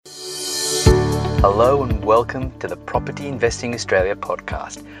Hello and welcome to the Property Investing Australia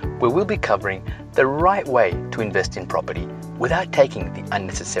podcast, where we'll be covering the right way to invest in property without taking the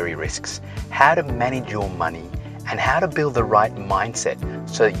unnecessary risks, how to manage your money, and how to build the right mindset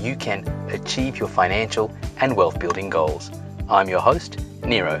so that you can achieve your financial and wealth building goals. I'm your host,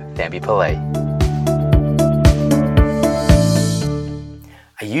 Niro Thambi-Pillay.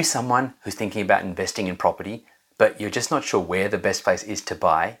 Are you someone who's thinking about investing in property, but you're just not sure where the best place is to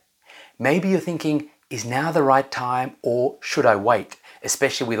buy? Maybe you're thinking, is now the right time or should I wait,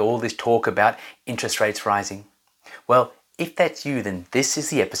 especially with all this talk about interest rates rising? Well, if that's you, then this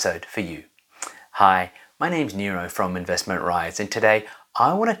is the episode for you. Hi, my name's Niro from Investment Rise, and today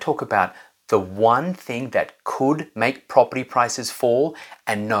I want to talk about the one thing that could make property prices fall.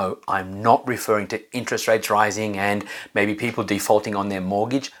 And no, I'm not referring to interest rates rising and maybe people defaulting on their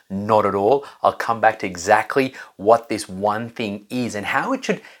mortgage. Not at all. I'll come back to exactly what this one thing is and how it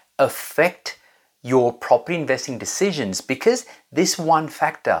should affect your property investing decisions, because this one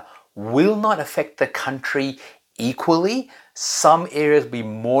factor will not affect the country equally. Some areas will be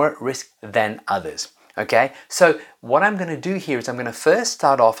more at risk than others. Okay, so what I'm going to do here is I'm going to first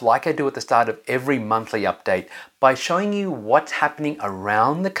start off, like I do at the start of every monthly update, by showing you what's happening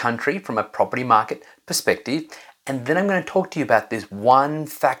around the country from a property market perspective, and then I'm going to talk to you about this one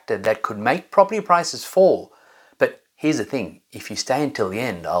factor that could make property prices fall. But here's the thing, if you stay until the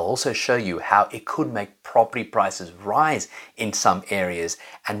end, I'll also show you how it could make property prices rise in some areas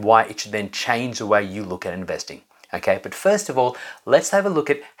and why it should then change the way you look at investing. Okay, but first of all, let's have a look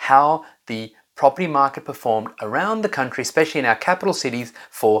at how the property market performed around the country, especially in our capital cities,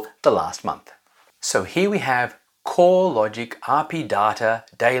 for the last month. So here we have CoreLogic RP Data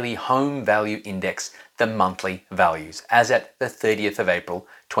Daily Home Value Index, the monthly values, as at the 30th of April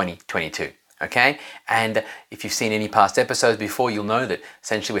 2022. Okay, and if you've seen any past episodes before, you'll know that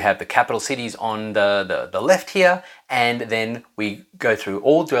essentially we have the capital cities on the left here, and then we go through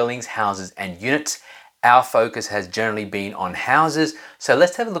all dwellings, houses and units. Our focus has generally been on houses, so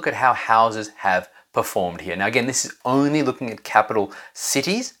let's have a look at how houses have performed here. Now again, this is only looking at capital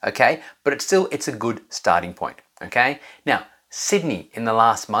cities, okay, but it's a good starting point, okay. Now Sydney in the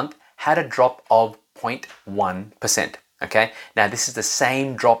last month had a drop of 0.1%. Okay, now this is the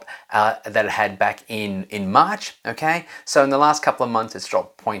same drop that it had back in March. Okay, so in the last couple of months it's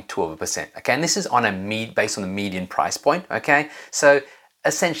dropped 0.2%. Okay, and this is on based on the median price point. Okay, so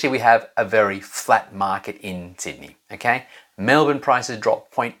essentially we have a very flat market in Sydney. Okay, Melbourne prices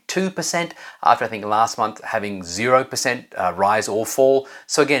dropped 0.2% after I think last month having 0% rise or fall.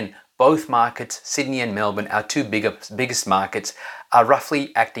 So again, both markets, Sydney and Melbourne, our two biggest markets, are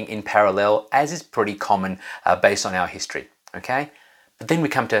roughly acting in parallel, as is pretty common based on our history. Okay, but then we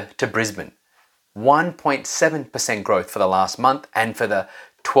come to Brisbane, 1.7% growth for the last month, and for the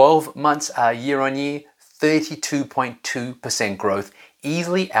 12 months year on year, 32.2% growth,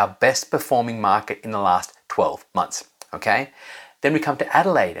 easily our best performing market in the last 12 months. Okay. Then we come to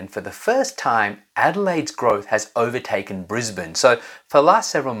Adelaide, and for the first time, Adelaide's growth has overtaken Brisbane. So for the last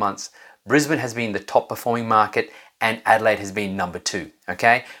several months, Brisbane has been the top performing market and Adelaide has been number 2,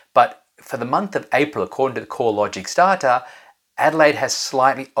 okay? But for the month of April, according to the CoreLogic data, Adelaide has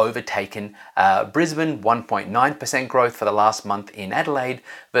slightly overtaken Brisbane, 1.9% growth for the last month in Adelaide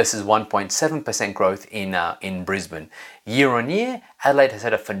versus 1.7% growth in Brisbane. Year on year, Adelaide has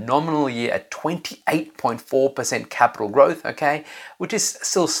had a phenomenal year at 28.4% capital growth, okay, which is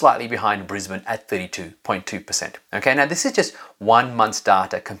still slightly behind Brisbane at 32.2%. Okay, now this is just 1 month's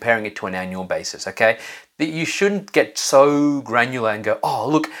data comparing it to an annual basis, okay? You shouldn't get so granular and go, oh,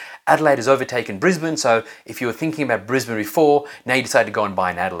 look, Adelaide has overtaken Brisbane, so if you were thinking about Brisbane before, now you decide to go and buy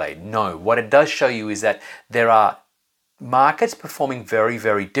in Adelaide. No, what it does show you is that there are markets performing very,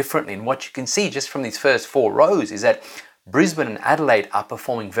 very differently. And what you can see just from these first 4 rows is that Brisbane and Adelaide are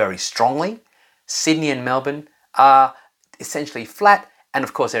performing very strongly. Sydney and Melbourne are essentially flat. And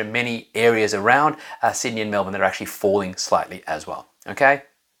of course, there are many areas around Sydney and Melbourne that are actually falling slightly as well. Okay.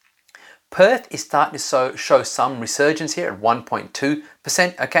 Perth is starting to show some resurgence here at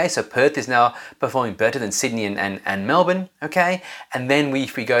 1.2%. Okay, so Perth is now performing better than Sydney and Melbourne. Okay, and then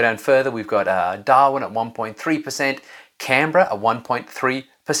if we go down further, we've got Darwin at 1.3%, Canberra at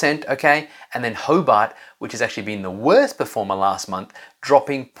 1.3%. Okay, and then Hobart, which has actually been the worst performer last month,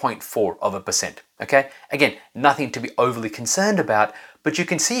 dropping 0.4%. Okay, again, nothing to be overly concerned about, but you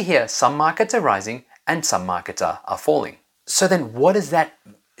can see here some markets are rising and some markets are falling. So then, what does that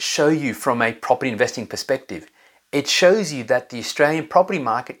show you from a property investing perspective? It shows you that the Australian property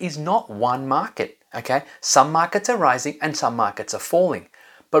market is not one market, okay? Some markets are rising and some markets are falling.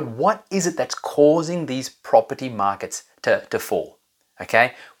 But what is it that's causing these property markets to fall?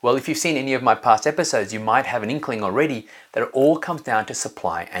 Okay, well, if you've seen any of my past episodes, you might have an inkling already that it all comes down to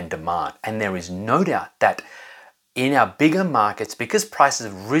supply and demand. And there is no doubt that in our bigger markets, because prices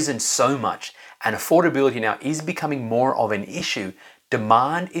have risen so much and affordability now is becoming more of an issue,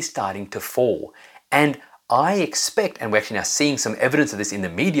 demand is starting to fall. And I expect, and we're actually now seeing some evidence of this in the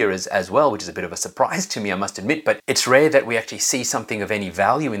media as well, which is a bit of a surprise to me, I must admit, but it's rare that we actually see something of any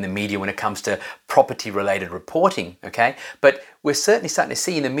value in the media when it comes to property related reporting, okay? But we're certainly starting to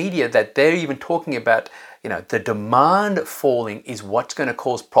see in the media that they're even talking about, the demand falling is what's going to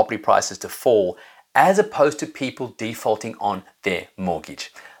cause property prices to fall, as opposed to people defaulting on their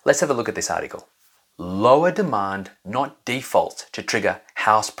mortgage. Let's have a look at this article. Lower demand, not defaults, to trigger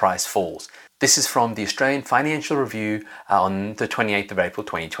house price falls. This is from the Australian Financial Review on the 28th of April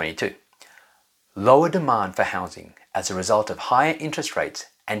 2022. Lower demand for housing as a result of higher interest rates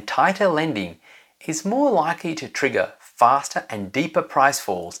and tighter lending is more likely to trigger faster and deeper price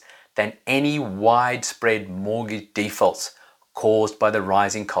falls than any widespread mortgage defaults caused by the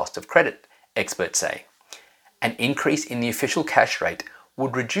rising cost of credit, experts say. An increase in the official cash rate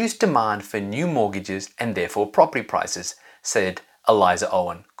would reduce demand for new mortgages and therefore property prices, said Eliza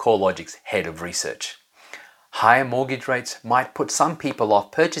Owen, CoreLogic's head of research. Higher mortgage rates might put some people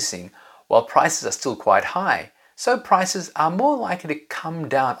off purchasing while prices are still quite high, so prices are more likely to come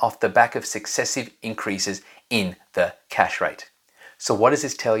down off the back of successive increases in the cash rate. So what does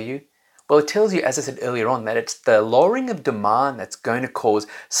this tell you? Well, it tells you, as I said earlier on, that it's the lowering of demand that's going to cause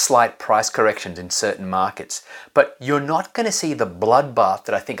slight price corrections in certain markets. But you're not going to see the bloodbath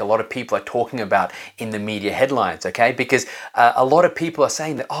that I think a lot of people are talking about in the media headlines, okay? Because a lot of people are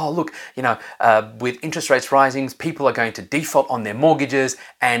saying that, oh, look, with interest rates rising, people are going to default on their mortgages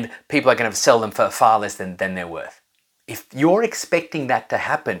and people are going to sell them for far less than they're worth. If you're expecting that to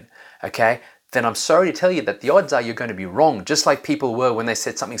happen, okay, then I'm sorry to tell you that the odds are you're going to be wrong, just like people were when they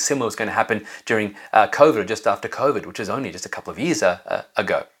said something similar was going to happen during COVID or just after COVID, which was only just a couple of years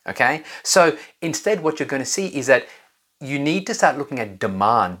ago, okay? So instead what you're going to see is that you need to start looking at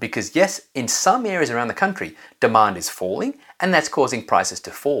demand because yes, in some areas around the country, demand is falling and that's causing prices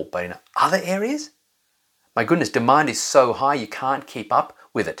to fall. But in other areas, my goodness, demand is so high you can't keep up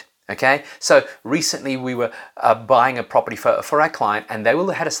with it. Okay, so recently we were buying a property for our client and they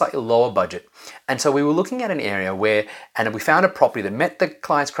had a slightly lower budget. And so we were looking at an area and we found a property that met the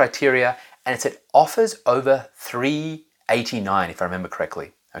client's criteria and it said offers over $389, if I remember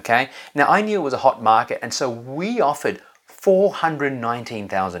correctly. Okay, now I knew it was a hot market and so we offered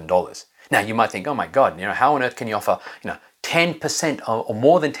 $419,000. Now you might think, oh my God, how on earth can you offer, 10% or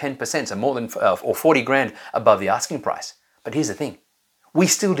more than 10%, so more than or 40 grand above the asking price? But here's the thing. We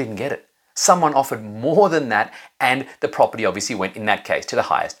still didn't get it. Someone offered more than that and the property obviously went in that case to the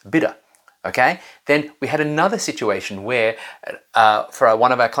highest bidder. Okay, then we had another situation where for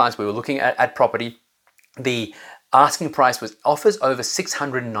one of our clients we were looking at property, the asking price was offers over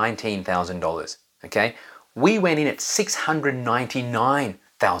 $619,000. Okay, we went in at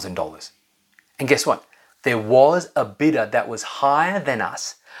 $699,000. And guess what? There was a bidder that was higher than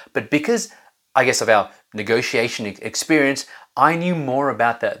us, but because I guess of our negotiation experience, I knew more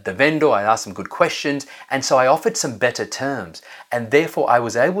about the vendor, I asked some good questions, and so I offered some better terms. And therefore I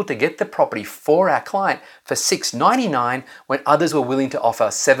was able to get the property for our client for $699 when others were willing to offer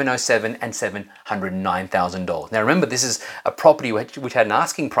 $707,000 and $709,000. Now remember, this is a property which had an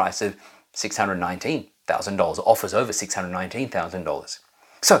asking price of $619,000, offers over $619,000.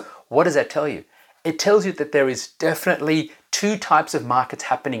 So what does that tell you? It tells you that there is definitely two types of markets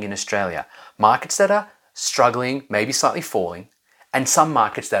happening in Australia. Markets that are struggling, maybe slightly falling, and some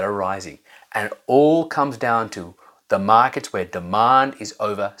markets that are rising. And it all comes down to the markets where demand is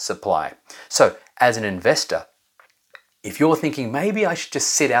over supply. So as an investor, if you're thinking maybe I should just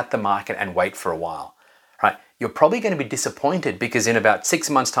sit out the market and wait for a while, right? You're probably going to be disappointed because in about 6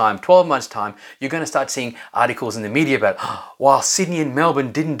 months' time, 12 months' time, you're going to start seeing articles in the media about, while Sydney and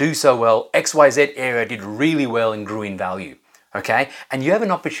Melbourne didn't do so well, XYZ area did really well and grew in value. Okay, and you have an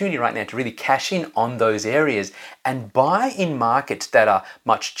opportunity right now to really cash in on those areas and buy in markets that are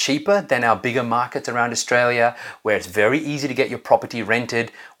much cheaper than our bigger markets around Australia, where it's very easy to get your property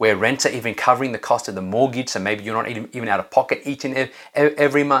rented, where rents are even covering the cost of the mortgage, so maybe you're not even out of pocket each and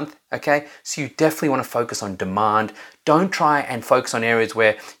every month. Okay, so you definitely want to focus on demand. Don't try and focus on areas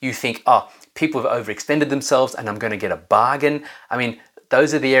where you think, oh, people have overextended themselves and I'm going to get a bargain. I mean,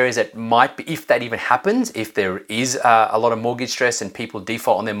 those are the areas that might be, if that even happens, if there is a lot of mortgage stress and people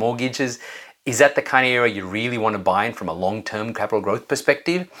default on their mortgages, is that the kind of area you really want to buy in from a long-term capital growth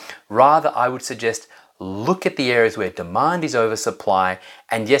perspective? Rather, I would suggest look at the areas where demand is oversupply,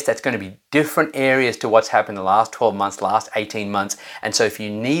 and yes, that's going to be different areas to what's happened in the last 12 months, last 18 months. And so if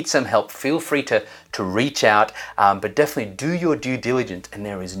you need some help, feel free to reach out, but definitely do your due diligence. And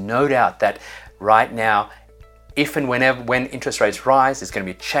there is no doubt that right now, if and when interest rates rise, there's going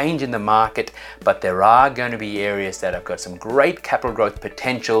to be a change in the market, but there are going to be areas that have got some great capital growth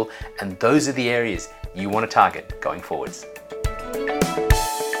potential, and those are the areas you want to target going forwards.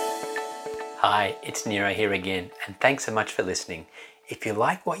 Hi, it's Niro here again, and thanks so much for listening. If you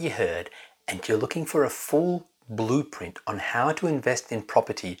like what you heard and you're looking for a full blueprint on how to invest in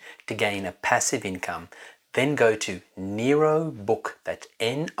property to gain a passive income, then go to Niro Book, that's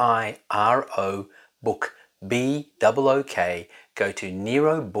Niro Book, BOOK. Go to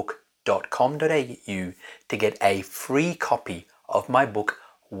nirobook.com.au to get a free copy of my book,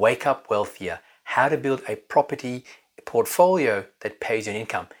 Wake Up Wealthier, How to Build a Property Portfolio that Pays You an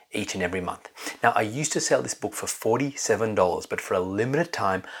Income each and every month. Now, I used to sell this book for $47, but for a limited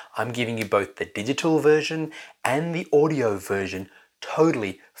time, I'm giving you both the digital version and the audio version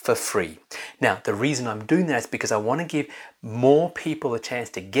totally for free. Now, the reason I'm doing that is because I want to give more people a chance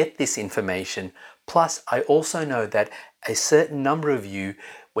to get this information. Plus, I also know that a certain number of you,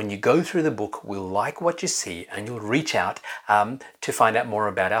 when you go through the book, will like what you see and you'll reach out to find out more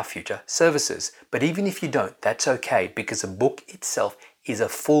about our future services. But even if you don't, that's okay, because the book itself is a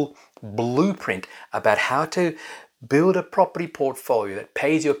full blueprint about how to build a property portfolio that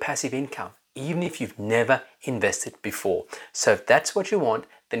pays you a passive income, even if you've never invested before. So if that's what you want,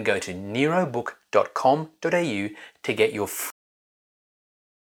 then go to nirobook.com.au to get your